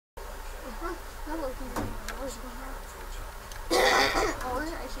Huh, hello, people. Where's going on? Or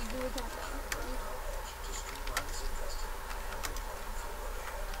I should do a countdown. Ready?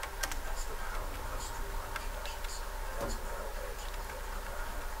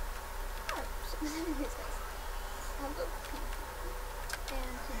 Alright, so anyways guys, I'm the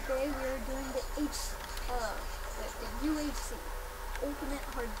and today we are doing the UHC Ultimate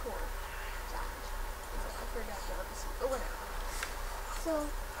Hardcore Challenge. I forgot the RBC, but whatever. So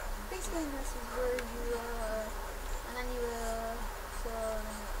basically this is where you and then you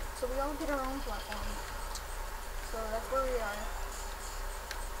so we all get our own platform. So that's where we are.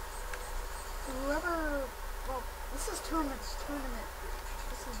 Whoever, well, this is tournament.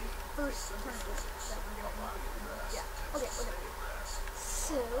 This is the first tournament that we're doing. Yeah. Okay.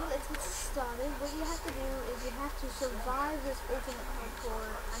 So let's get started. What you have to do is you have to survive this ultimate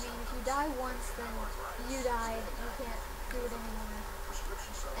hardcore. I mean, if you die once, then you died. You can't do it anymore.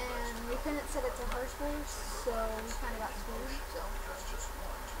 And we couldn't set it to hardcore, so we kind of got screwed. So we're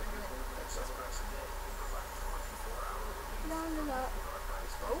doing it like this way.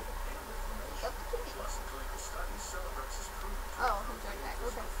 Oh. Up the kitty. Oh, he's right back.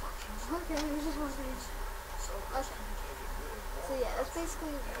 Okay. Okay, we were just wondering. Okay. So yeah, that's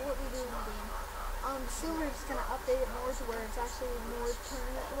basically what we do in the game. Silver is gonna update it more to where it's actually more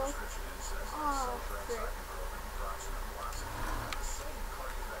tournament look. Oh, frick.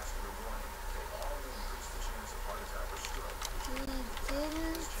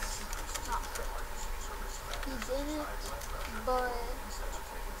 He didn't, but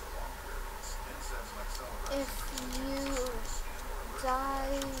if you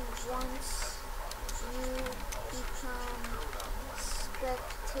die once, you become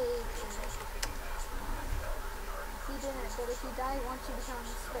spectator. He didn't, but if you die once, you become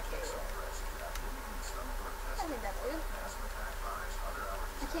spectator. I think that's good.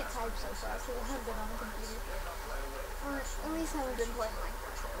 I can't type so fast because I haven't been on the computer. Or at least haven't been playing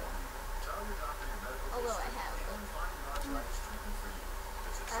Minecraft. Although I have been.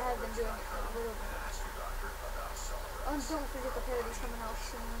 I have been doing it for a little bit. Oh, and don't forget the parody's coming out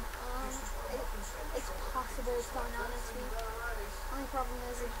soon. It's possible it's coming out next week. Only problem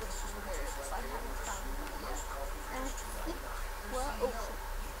is it's just weird. I haven't found it yet. And I think, well,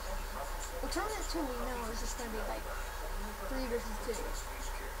 tournament 2 we know is just gonna be like 3 versus 2. Is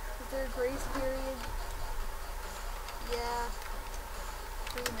there a grace period? Yeah.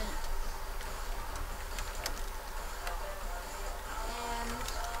 3 minutes. And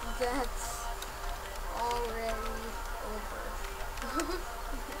that's already over.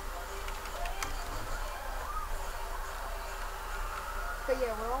 But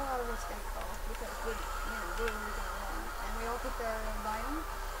yeah, we're all out of this thing call because we're really gonna win. And we all picked our biome.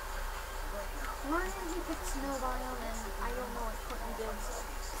 Ryan, he picked snow biome, and I don't know what Quentin did, so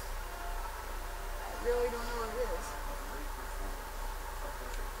I really don't know what it is.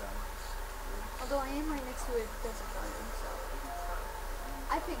 Although I am right next to a desert biome, so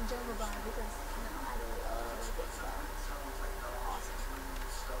I picked jungle biome because, you know, I love this biome. Awesome.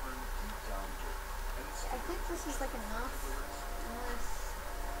 I think this is like enough, unless,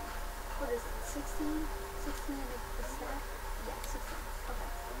 what is it, 16? 16 to make the stack? Yeah, 16. Okay.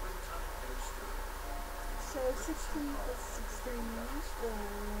 So 16 plus 16 is 30.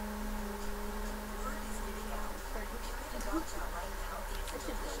 I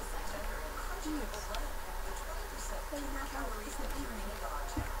should be able to find that. Jeez. So you have how it's an evening.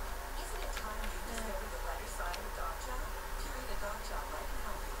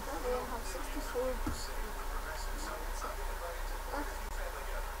 Okay, I have 64.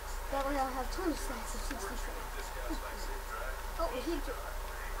 That way I'll have 2 stacks of 64. Oh, he just...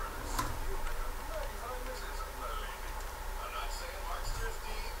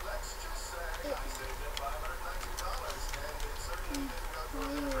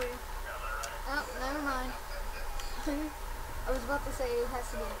 Oh, never mind. I was about to say it has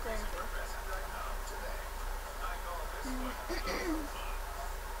to be a character.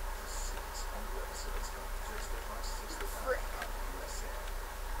 Frick.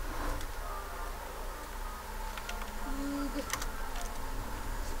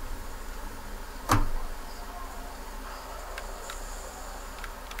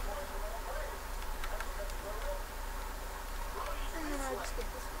 And then I'll just get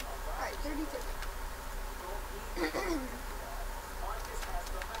this one. Alright, 32.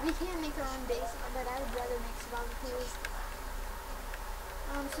 We can make our own base, but I would rather make survival pools.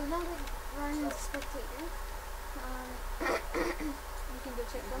 So now that Ryan's a spectator, you can go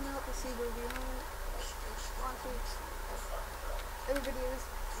check them out to see where we are. Everybody is.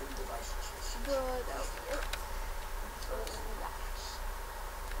 But,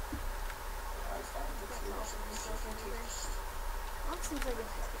 seems like a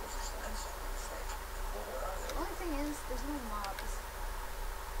nice place to start. The only thing is, there's no mobs.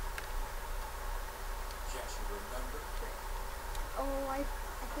 Can't you remember? Oh, I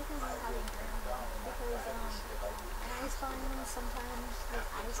think I know how to get them because in ice biomes sometimes the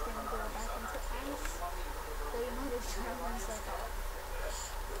ice can go back into ice. So you might have tried once like that.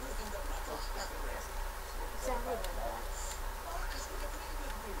 Exactly like that.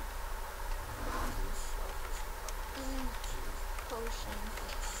 Potion.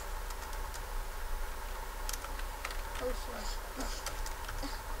 Potion.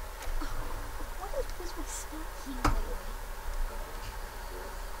 What is this with stacking lately?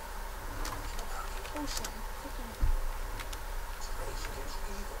 Potion. Freaking. Rage against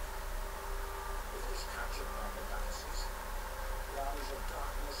evil. It was captured by the Nazis. The armies of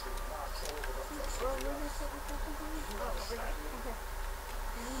darkness would march over the face of the earth. Oh, over here. Okay.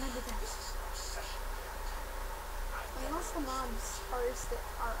 I remember that. This is an obsession. Unless the mobs are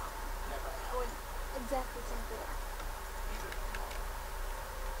going exactly the same they are.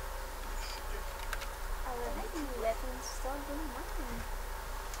 Maybe weapons still doing nothing.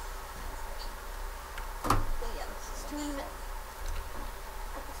 So yeah, this is tournament.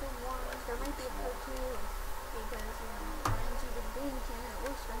 Episode 1. There might be a part 2 because, Ryan's even doing it and it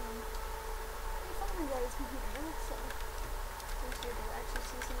works for him. He finally got his computer back, so I'm sure to actually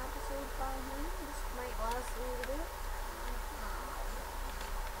see some episodes by him. This might last a little bit.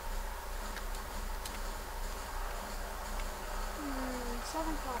 7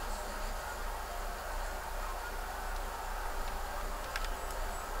 copies.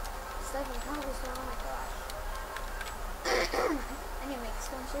 7 cobblestone, oh my gosh. I need to make a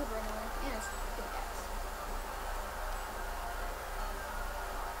stone saber anyway, and it's pickaxe.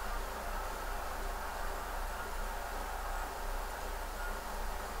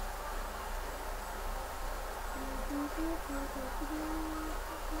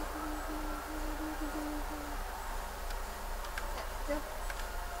 There we go.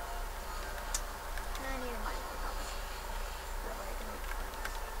 And I need to mine more cobblestone. That way I can make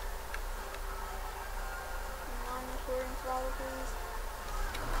furnace. On recording flower, please.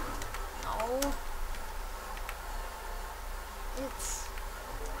 No. It's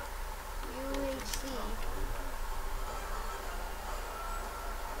UHC.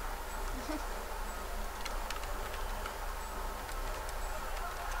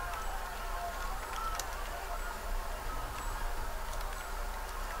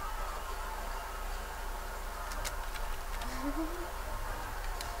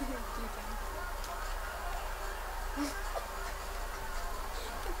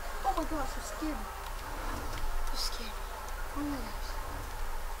 Oh my gosh, you're scared me. You're scared me. Oh my gosh.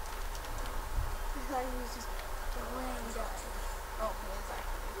 I thought he was just a random guy. Oh, he is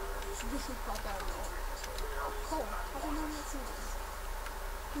actually. This is popped out of nowhere. Cold. How do I not see this?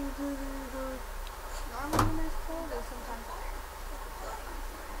 Normally when there's cold, there's sometimes iron.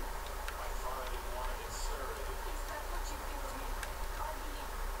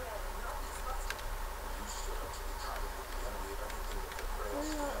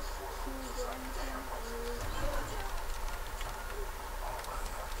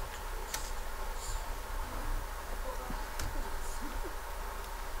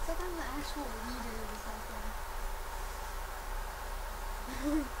 It's like I'm the actual leader or something.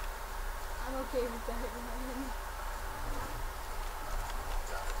 I'm okay with that, Ryan.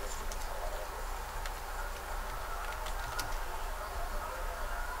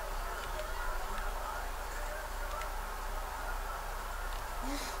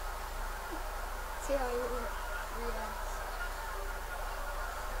 See how he reacts.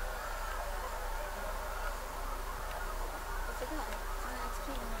 I forgot it. I'm XP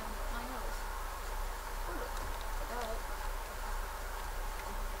around my nose. Forgot it.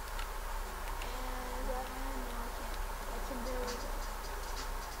 And no, I can't. I can barely go.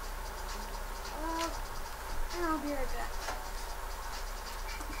 And I'll be right back.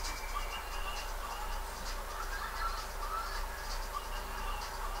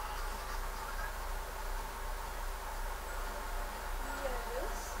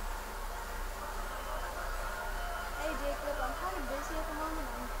 Jacob, I'm kind of busy at the moment.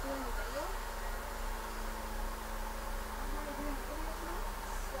 I'm doing a video. I'm not doing a video tonight,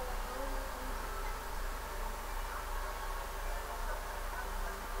 so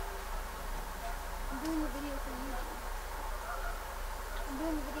I'm doing a video for YouTube. I'm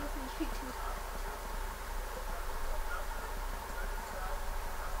doing a video for YouTube.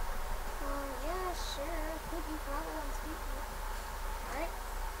 Yeah, sure. Could you probably on speaker? Alright.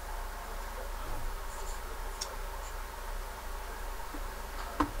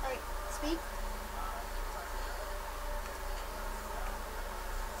 Alright, speak.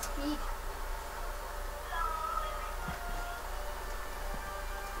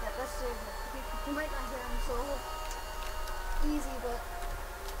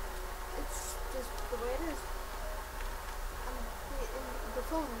 it's just the way it is. I mean, the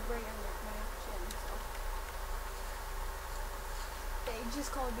phone is right under my chin, so. Okay, you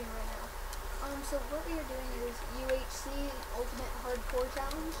just called me right now. So what we are doing is UHC Ultimate Hardcore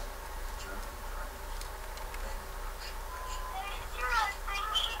Challenge.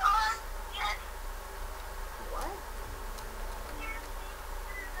 What?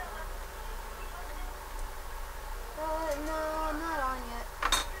 No, I'm not on yet.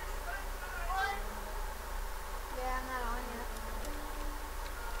 Yeah, I'm not on yet.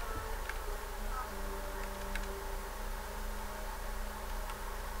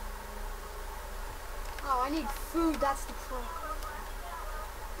 Oh, I need food, that's the problem.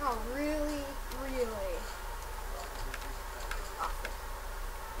 Oh, really? Really? Oh,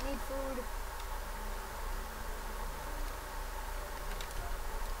 I need food.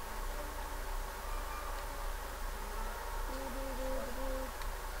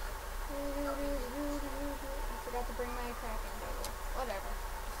 I forgot to bring my crafting table. Whatever.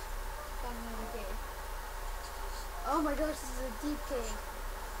 Found another cave. Oh my gosh, this is a deep cave.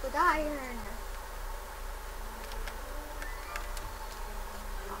 With iron.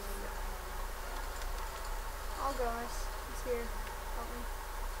 Oh gosh, it's here. Help me.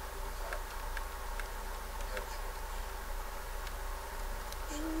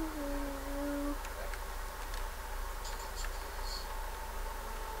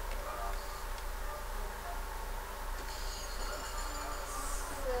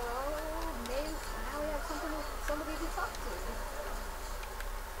 Somebody to talk to.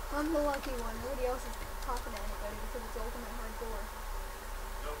 I'm the lucky one. Nobody else is talking to anybody because it's ultimate hardcore.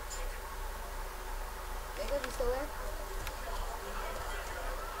 Jacob, you still there?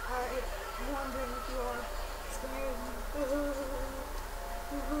 Alright, I'm wondering if you are scared.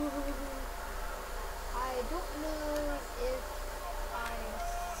 I don't know if I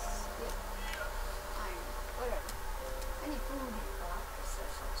skip iron. Whatever. I need food.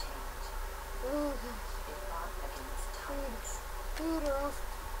 Food or else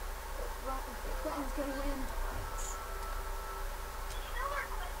Quentin's gonna win.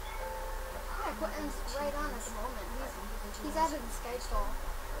 Yeah, Quentin's right on at the moment. He's out of the Skype call.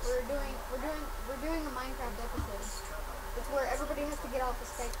 We're doing a Minecraft episode. It's where everybody has to get off the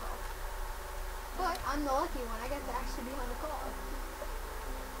Skype call. But I'm the lucky one. I get to actually be on the call.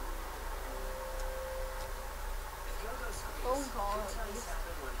 Phone call at least.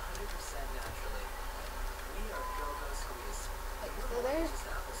 Wait, you still there?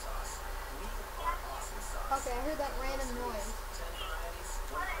 Okay, I heard that random noise.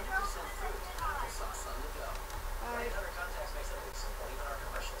 Alright.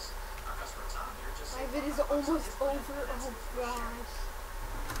 My vid is almost over. Oh gosh.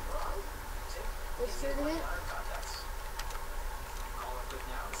 This tournament?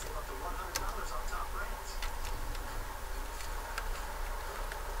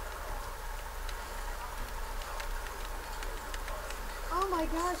 Oh my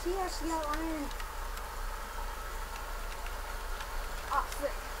gosh, he actually got iron. Oh,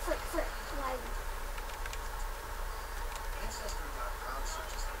 frick. Like. Ancestry.com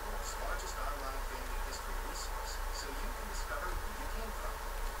searches the world's largest online family history resource, so you can discover where you came from.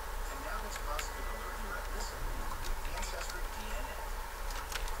 And now it's possible to learn your ethnicity with Ancestry DNA.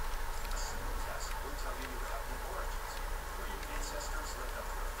 A simple test will tell you your ethnic origins, where your ancestors lived up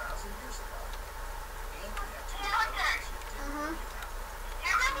to 1,000 years ago, and connect to your relatives you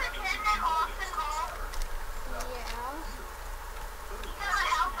didn't know you had.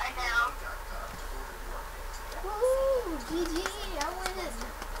 Woohoo! GG! I win!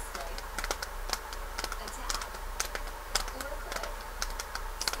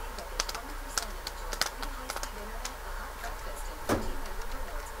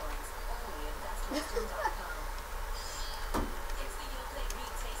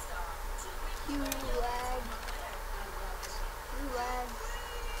 You lag.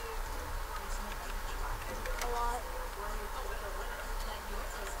 A lot.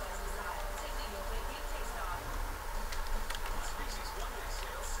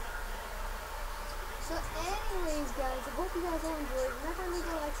 So anyways guys, I hope you guys all enjoyed. Remember to leave a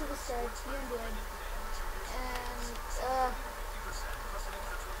like to subscribe if you enjoyed. And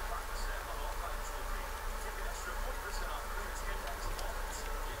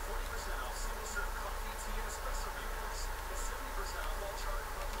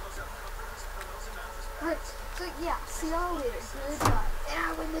alright, so yeah, see y'all later. Goodbye. And I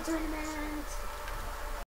win the tournament.